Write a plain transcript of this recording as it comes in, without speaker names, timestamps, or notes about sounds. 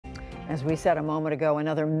As we said a moment ago,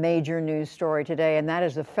 another major news story today, and that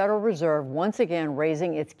is the Federal Reserve once again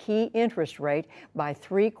raising its key interest rate by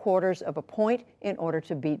 3/4 of a point in order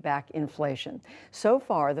to beat back inflation. So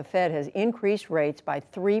far, the Fed has increased rates by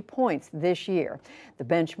 3 points this year. The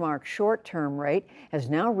benchmark short-term rate has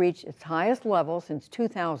now reached its highest level since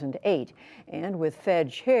 2008. And with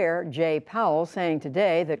Fed Chair Jerome Powell saying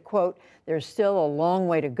today that, quote, there's still a long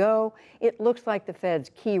way to go, it looks like the Fed's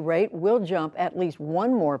key rate will jump at least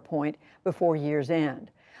one more point before year's end.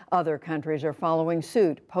 Other countries are following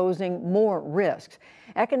suit, posing more risks.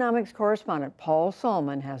 Economics correspondent Paul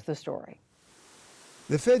Solman has the story.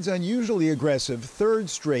 The Fed's unusually aggressive third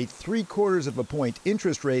straight 3/4 of a point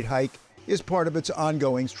interest rate hike is part of its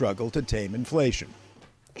ongoing struggle to tame inflation.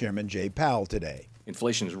 Chairman Jerome Powell today.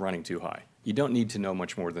 Inflation is running too high. You don't need to know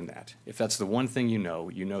much more than that. If that's the one thing you know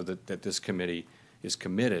that this committee is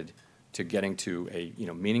committed to getting to a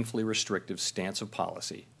meaningfully restrictive stance of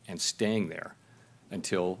policy and staying there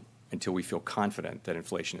until we feel confident that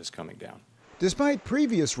inflation is coming down. Despite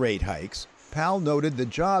previous rate hikes, Powell noted that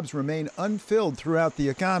jobs remain unfilled throughout the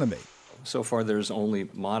economy. So far, there's only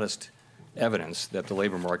modest evidence that the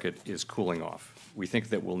labor market is cooling off. We think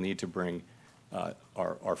that we'll need to bring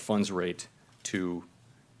our funds rate to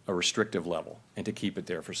a restrictive level and to keep it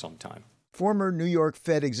there for some time. Former New York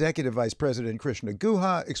Fed Executive Vice President Krishna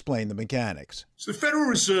Guha explained the mechanics. So the Federal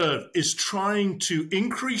Reserve is trying to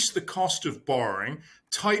increase the cost of borrowing,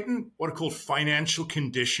 tighten what are called financial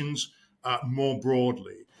conditions more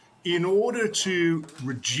broadly, in order to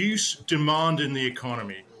reduce demand in the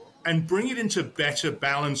economy and bring it into better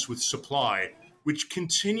balance with supply, which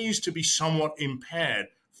continues to be somewhat impaired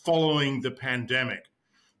following the pandemic.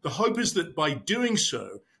 The hope is that by doing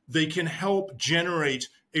so, they can help generate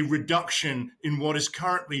a reduction in what is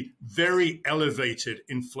currently very elevated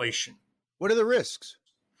inflation. What are the risks?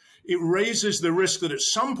 It raises the risk that at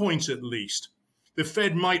some point at least, the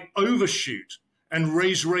Fed might overshoot and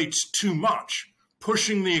raise rates too much,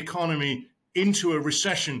 pushing the economy into a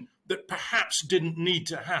recession that perhaps didn't need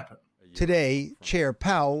to happen. Today, Chair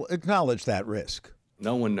Powell acknowledged that risk.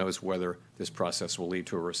 No one knows whether this process will lead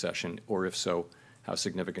to a recession, or if so, how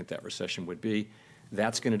significant that recession would be.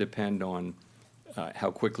 That's going to depend on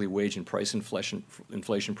how quickly wage and price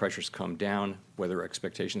inflation pressures come down, whether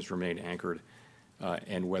expectations remain anchored,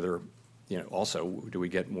 and whether, also do we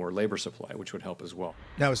get more labor supply, which would help as well.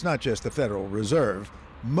 Now, it's not just the Federal Reserve.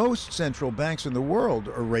 Most central banks in the world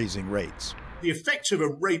are raising rates. The effect of a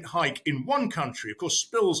rate hike in one country, of course,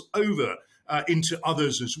 spills over into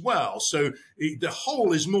others as well. So the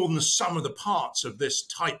whole is more than the sum of the parts of this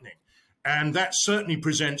tightening. And that certainly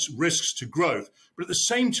presents risks to growth. But at the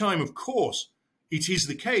same time, of course, it is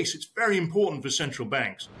the case, it's very important for central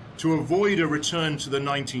banks to avoid a return to the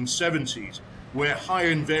 1970s, where high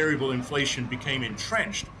and variable inflation became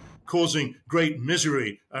entrenched, causing great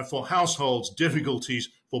misery for households, difficulties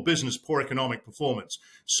for business, poor economic performance.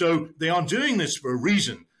 So they are doing this for a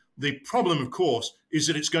reason. The problem, of course, is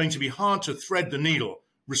that it's going to be hard to thread the needle,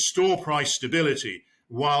 restore price stability,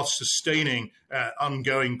 while sustaining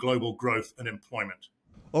ongoing global growth and employment.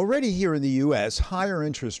 Already here in the U.S., higher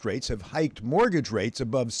interest rates have hiked mortgage rates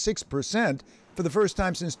above 6% for the first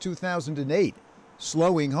time since 2008,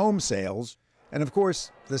 slowing home sales. And of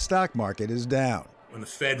course, the stock market is down. When the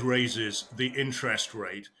Fed raises the interest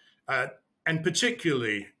rate, and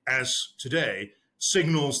particularly as today,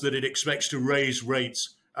 signals that it expects to raise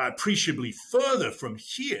rates appreciably further from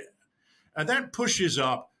here, that pushes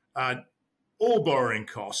up all borrowing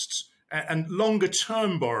costs and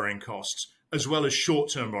longer-term borrowing costs, as well as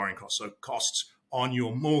short-term borrowing costs. So costs on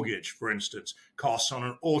your mortgage, for instance, costs on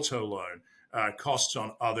an auto loan, costs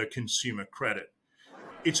on other consumer credit.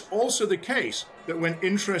 It's also the case that when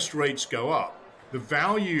interest rates go up, the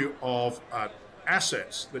value of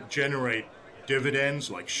assets that generate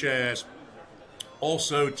dividends, like shares,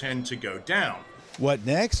 also tend to go down. What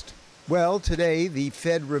next? Well, today, the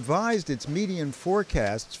Fed revised its median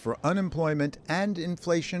forecasts for unemployment and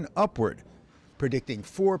inflation upward, predicting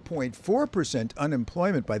 4.4%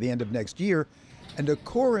 unemployment by the end of next year and a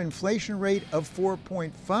core inflation rate of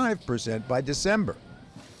 4.5% by December,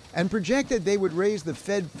 and projected they would raise the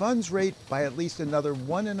Fed funds rate by at least another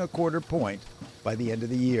 1.25 points by the end of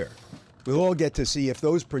the year. We'll all get to see if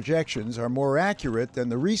those projections are more accurate than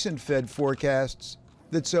the recent Fed forecasts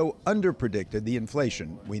that so underpredicted the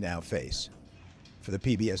inflation we now face. For the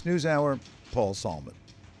PBS NewsHour, Paul Solman.